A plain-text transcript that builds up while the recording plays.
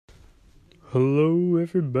Hello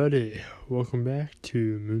everybody, welcome back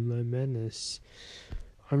to Moonlight Madness.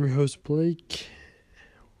 I'm your host Blake,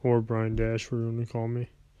 or Brian Dash, whatever you want to call me.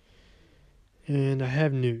 And I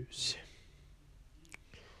have news.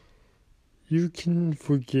 You can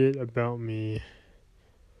forget about me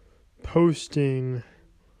posting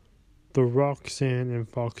the Roxanne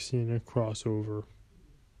and Foxena crossover.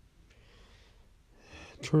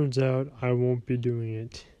 Turns out I won't be doing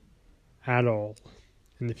it at all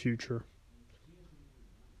in the future,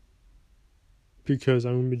 because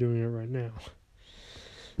I'm going to be doing it right now.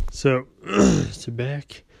 So, sit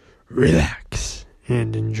back, relax,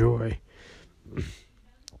 and enjoy.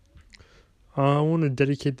 I want to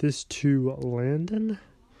dedicate this to Landon.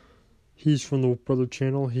 He's from the Brother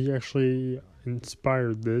channel. He actually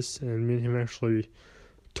inspired this, and me and him actually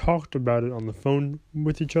talked about it on the phone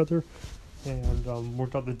with each other, and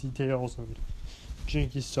worked out the details and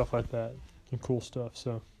janky stuff like that, and cool stuff.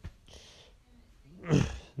 So,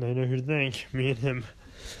 now you know who to thank, me and him.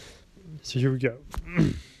 So here we go.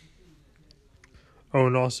 Oh,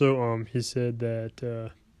 and also, he said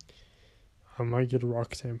that I might get a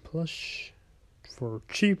Roxanne plush for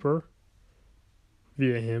cheaper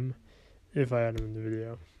via him if I add him in the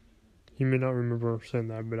video. He may not remember saying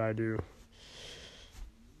that, but I do.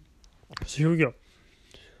 So here we go.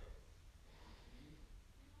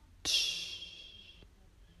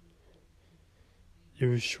 It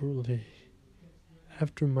was shortly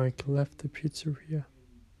after Mike left the pizzeria.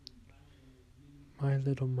 My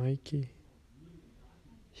little Mikey.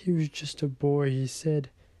 He was just a boy, he said.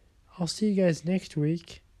 I'll see you guys next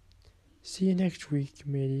week. See you next week,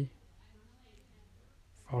 matey.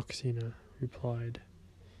 Foxena replied.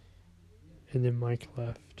 And then Mike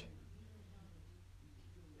left.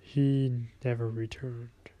 He never returned.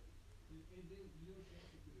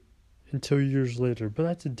 Until years later, but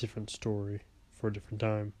that's a different story for a different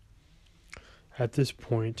time. At this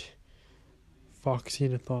point,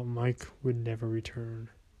 Foxena thought Mike would never return.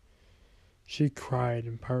 She cried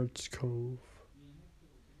in Pirates Cove.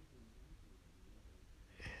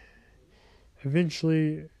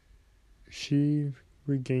 Eventually, she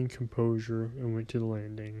regained composure and went to the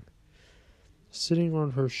landing. Sitting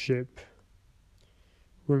on her ship,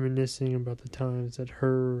 reminiscing about the times that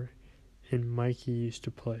her and Mikey used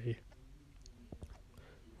to play.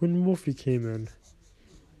 When Wolfie came in.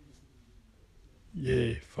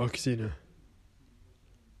 Yay, Foxena.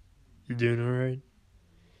 You doing alright?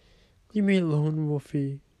 Leave me alone,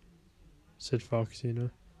 Wolfie, said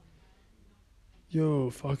Foxena. Yo,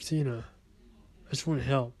 Foxena, I just want to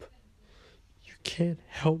help. You can't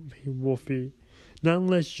help me, Wolfie. Not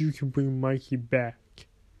unless you can bring Mikey back.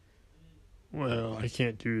 Well, I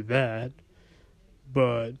can't do that.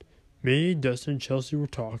 But me, Dustin, and Chelsea were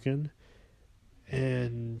talking,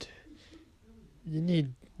 and you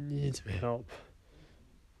need some help.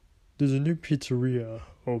 There's a new pizzeria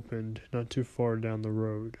opened not too far down the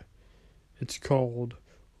road. It's called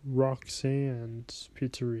Roxanne's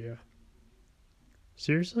Pizzeria.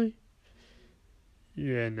 Seriously?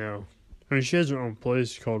 Yeah, no. I mean, she has her own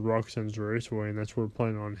place called Roxanne's Raceway, and that's where we're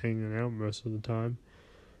planning on hanging out most of the time.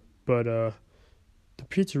 But, the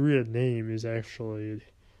pizzeria name is actually,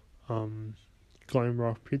 Glam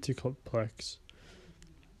Rock Pizza Complex.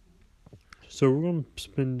 So we're going to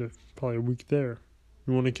spend probably a week there.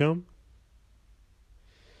 You want to come?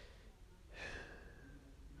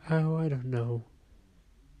 Oh, I don't know.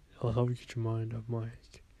 It'll help get your mind off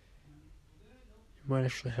Mike. You might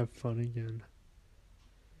actually have fun again.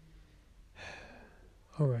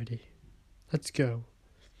 Alrighty, let's go.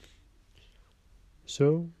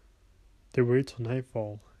 So, they waited till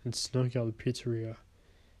nightfall and snuck out of the pizzeria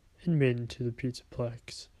and made into the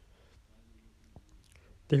pizzaplex.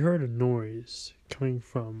 They heard a noise coming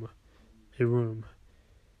from a room.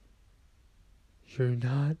 You're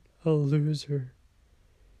not a loser.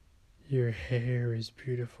 Your hair is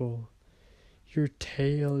beautiful. Your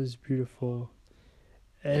tail is beautiful.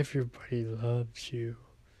 Everybody loves you.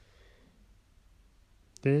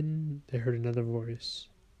 Then they heard another voice.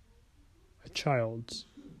 A child's.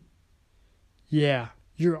 Yeah,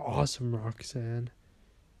 you're awesome, Roxanne.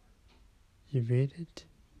 You made it?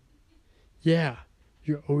 Yeah,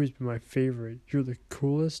 you've always been my favorite. You're the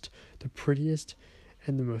coolest, the prettiest,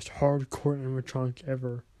 and the most hardcore animatronic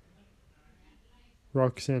ever.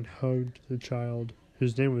 Roxanne hugged the child,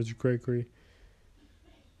 whose name was Gregory.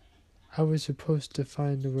 I was supposed to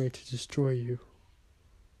find a way to destroy you.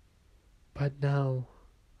 But now,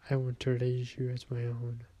 I want to raise you as my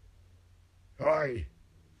own. Aye,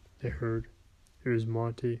 they heard. It was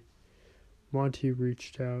Monty. Monty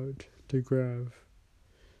reached out to grab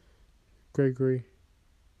Gregory.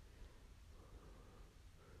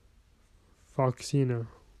 Foxena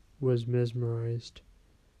was mesmerized.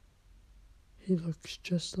 He looks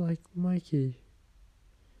just like Mikey.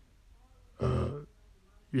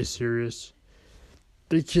 You serious?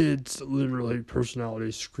 The kid's literally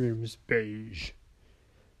personality screams beige.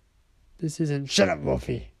 This isn't... Shut up,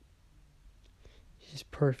 Wolfie! He's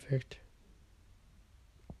perfect.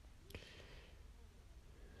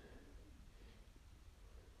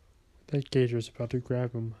 That Gator's about to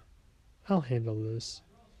grab him. I'll handle this.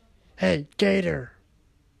 Hey, Gator!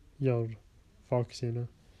 Yelled Foxena.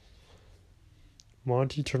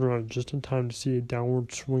 Monty turned around just in time to see a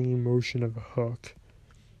downward swinging motion of a hook.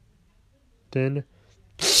 Then...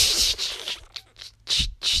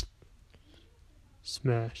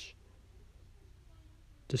 Smash.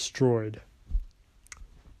 Destroyed.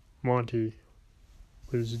 Monty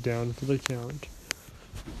was down for the count.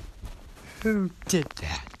 Who did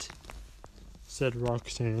that? Said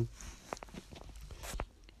Roxanne.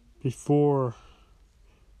 Before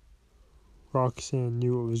Roxanne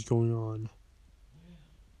knew what was going on,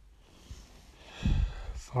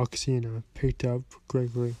 Foxena picked up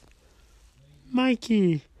Gregory.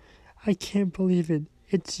 Mikey! I can't believe it.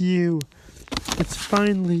 It's you. It's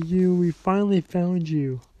finally you. We finally found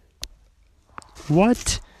you.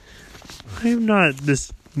 What? I'm not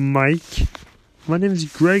this Mike. My name's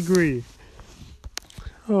Gregory.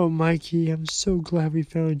 Oh, Mikey, I'm so glad we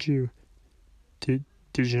found you. Did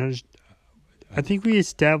you understand? I think we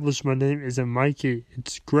established my name isn't Mikey.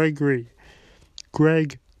 It's Gregory.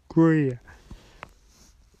 Gregory.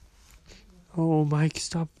 Oh, Mike,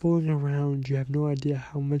 stop fooling around. You have no idea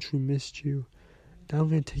how much we missed you. Now I'm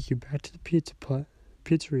going to take you back to the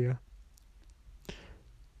pizzeria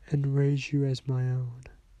and raise you as my own.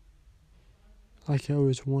 Like I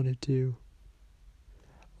always wanted to.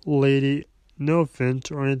 Lady, no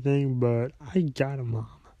offense or anything, but I got a mom.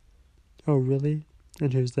 Oh, really?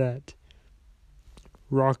 And who's that?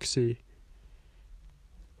 Roxy.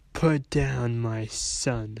 Put down my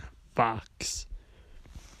son, Fox,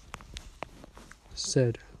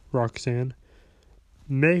 said Roxanne.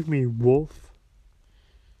 Make me wolf.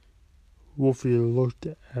 Wolfie looked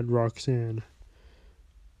at Roxanne.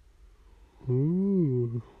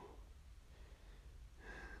 Ooh.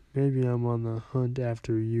 Maybe I'm on the hunt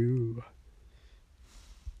after you.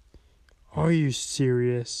 Are you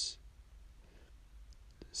serious?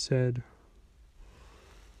 Said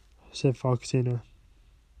Foxena.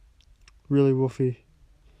 Really, Wolfie?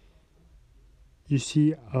 You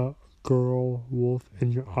see a girl wolf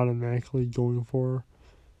and you're automatically going for her?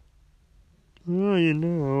 Well, you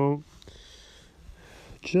know,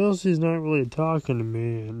 Chelsea's not really talking to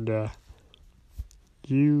me, and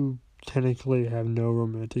you technically have no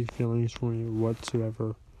romantic feelings for me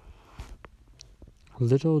whatsoever.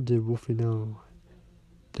 Little did Wolfie know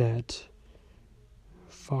that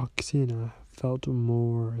Foxena felt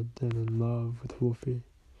more than in love with Wolfie.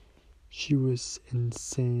 She was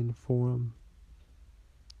insane for him.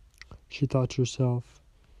 She thought to herself,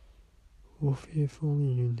 Wolfie, if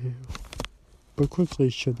only you knew. But quickly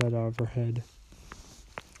shook that out of her head.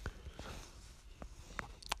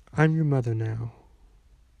 I'm your mother now.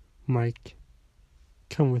 Mike,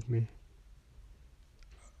 come with me.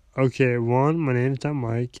 Okay, 1, my name's not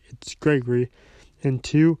Mike, it's Gregory. And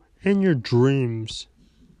 2, in your dreams.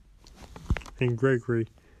 And Gregory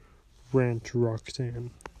ran to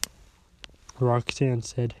Roxanne. Roxanne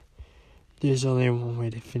said, there's only one way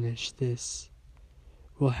to finish this.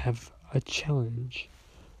 We'll have a challenge,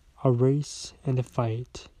 a race and a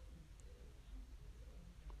fight.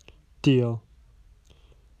 Deal.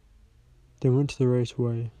 They went to the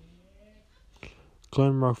raceway.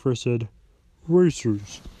 Glenn Rockford said,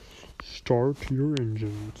 Racers, start your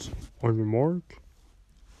engines. On your mark,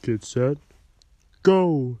 get set,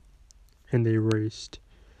 go! And they raced.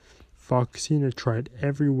 Foxena tried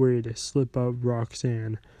every way to slip up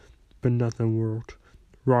Roxanne, but nothing worked.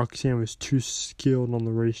 Roxanne was too skilled on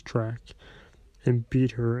the racetrack and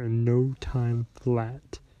beat her in no time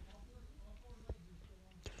flat.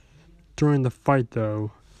 During the fight,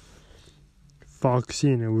 though,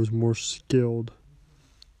 Foxena was more skilled,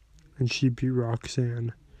 and she beat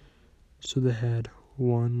Roxanne, so they had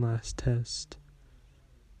one last test.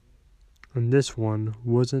 And this one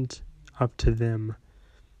wasn't up to them,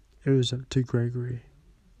 it was up to Gregory.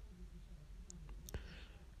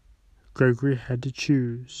 Gregory had to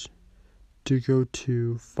choose to go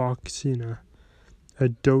to Foxena, a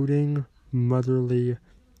doting, motherly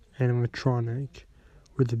animatronic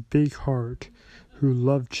with a big heart who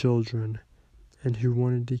loved children and who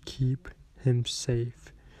wanted to keep him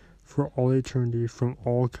safe for all eternity from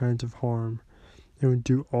all kinds of harm, and would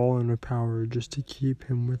do all in her power just to keep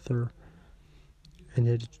him with her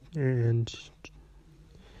And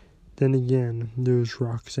then again, there's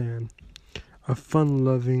Roxanne, a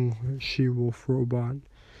fun-loving she-wolf robot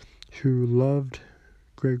who loved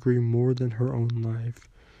Gregory more than her own life,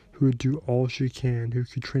 who would do all she can, who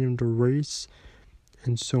could train him to race,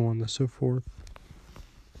 and so on and so forth.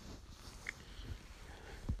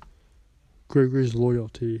 Gregory's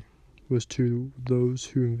loyalty was to those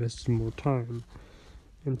who invested more time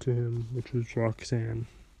into him, which was Roxanne.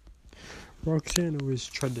 Roxanne always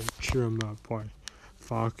tried to cheer him up, while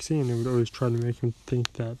Foxena would always try to make him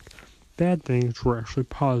think that bad things were actually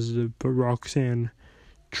positive, but Roxanne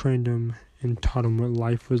trained him and taught him what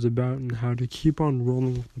life was about and how to keep on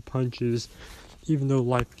rolling with the punches, even though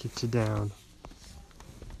life gets you down.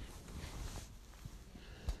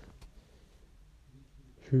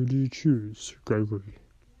 Who do you choose, Gregory?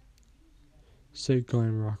 Said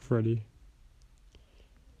Glamrock Freddy.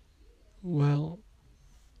 Well,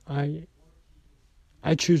 I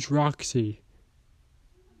choose Roxy.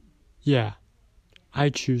 Yeah, I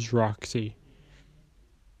choose Roxy.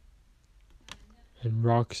 And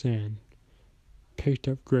Roxanne picked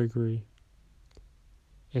up Gregory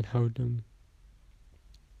and hugged him.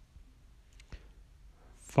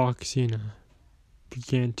 Foxena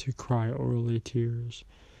began to cry early tears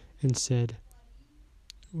and said,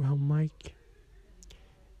 Well, Mike,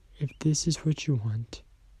 if this is what you want,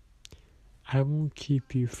 I won't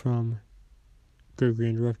keep you from... Gregory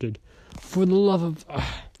interrupted. For the love of...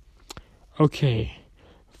 Okay,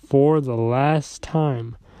 for the last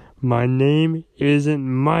time, my name isn't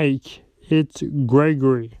Mike, it's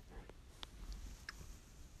Gregory.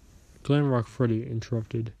 Glamrock Freddy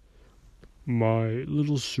interrupted. My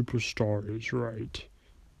little superstar is right.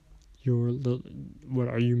 What,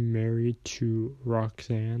 are you married to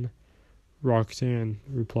Roxanne? Roxanne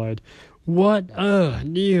replied, What? No.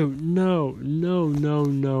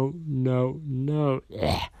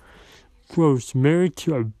 Ugh. Gross, married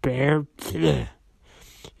to a bear? Ugh.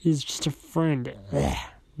 He's just a friend. Ugh.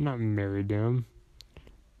 I'm not married to him.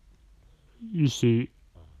 You see,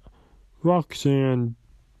 Roxanne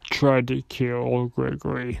tried to kill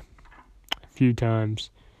Gregory a few times.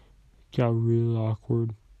 Got real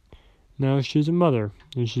awkward. Now she's a mother,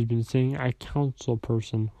 and she's been saying a council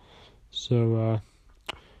person. So,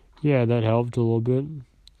 yeah, that helped a little bit.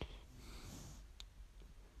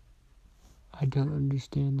 I don't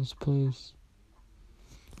understand this place.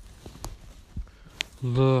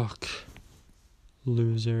 Look,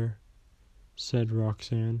 loser, said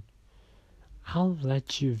Roxanne. I'll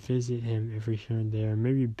let you visit him every here and there,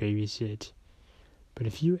 maybe babysit. But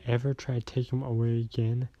if you ever try to take him away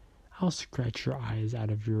again, I'll scratch your eyes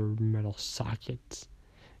out of your metal sockets.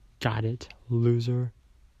 Got it, loser?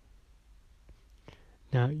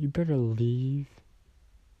 Now, you better leave,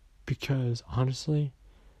 because, honestly,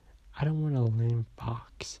 I don't want a lame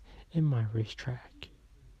fox in my racetrack.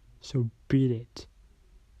 So beat it.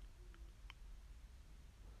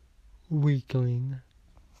 Weakling.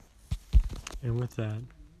 And with that,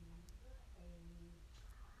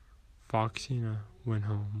 Foxena went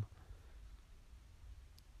home,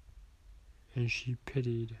 and she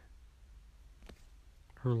pitied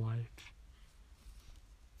her life.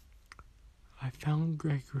 I found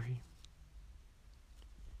Gregory,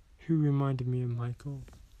 who reminded me of Michael,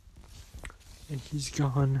 and he's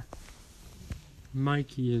gone.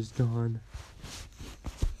 Mikey is gone.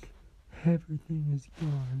 Everything is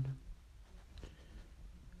gone.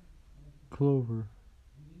 Clover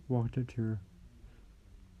walked up to her.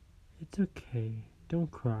 It's okay. Don't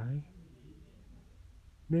cry.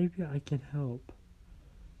 Maybe I can help.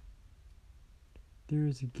 There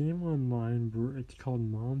is a game online where it's called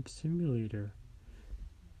Mom Simulator.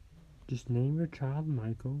 Just name your child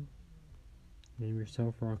Michael. Name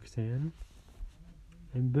yourself Roxanne.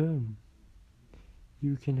 And boom.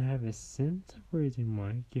 You can have a sense of raising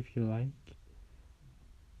Mike if you like.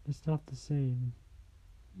 It's not the same.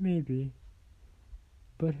 Maybe.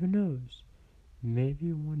 But who knows?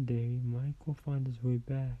 Maybe one day Mike will find his way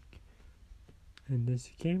back. And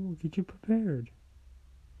this game will get you prepared.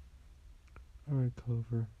 Alright,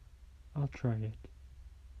 Clover. I'll try it.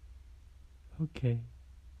 Okay.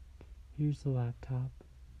 Here's the laptop.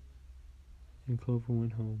 And Clover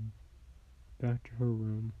went home. Back to her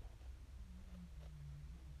room.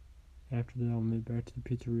 After they all made back to the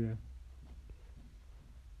pizzeria.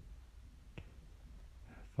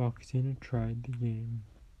 Foxena tried the game,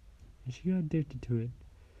 and she got addicted to it.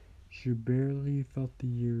 She barely felt the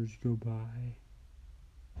years go by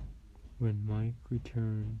when Mike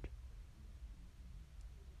returned.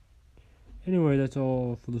 Anyway, that's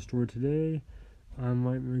all for the story today. I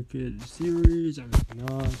might make it a series, I might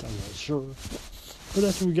not, I'm not sure. But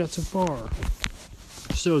that's what we got so far.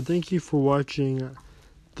 So thank you for watching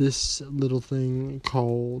this little thing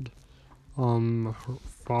called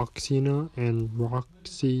Foxena and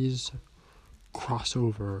Roxy's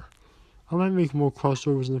crossover. I might make more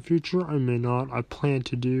crossovers in the future. I may not. I plan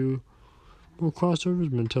to do more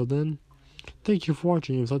crossovers, but until then, thank you for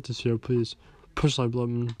watching. If you like this video, please push the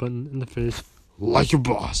like button in the face like your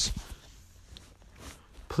boss.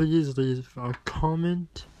 Please leave a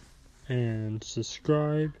comment and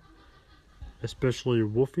subscribe. Especially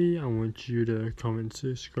Wolfie, I want you to comment and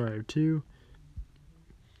subscribe too.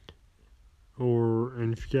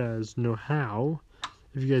 And if you guys know how,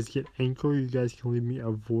 if you guys get Anchor, you guys can leave me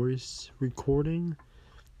a voice recording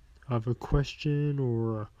of a question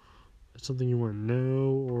or something you want to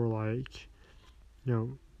know, or like,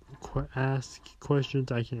 ask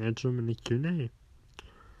questions. I can answer them in the Q&A.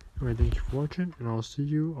 Alright, thank you for watching, and I'll see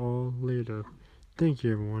you all later. Thank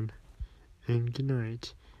you, everyone, and good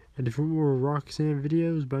night. And if you want more Roxanne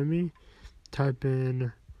videos by me, type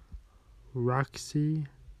in Roxy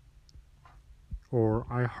or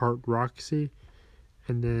I Heart Roxy,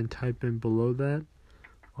 and then type in below that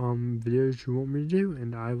videos you want me to do,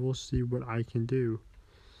 and I will see what I can do.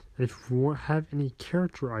 And if you have any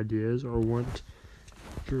character ideas or want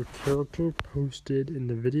your character posted in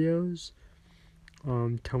the videos,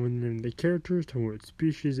 tell me the name of the characters, tell me what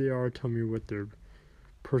species they are, tell me what their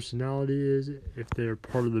personality is, if they're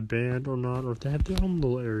part of the band or not, or if they have their own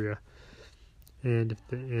little area. And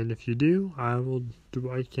if you do, I will do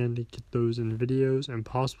what I can to get those in videos and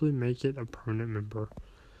possibly make it a permanent member.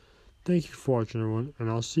 Thank you for watching, everyone,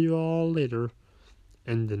 and I'll see you all later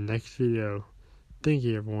in the next video. Thank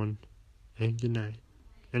you, everyone, and good night.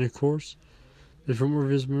 And of course, if you want more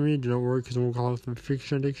videos from me, do not worry, because I'm going to call it the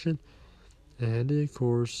fiction addiction. And of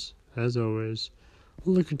course, as always,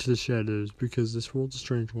 look into the shadows, because this world's a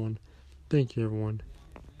strange one. Thank you, everyone,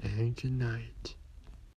 and good night.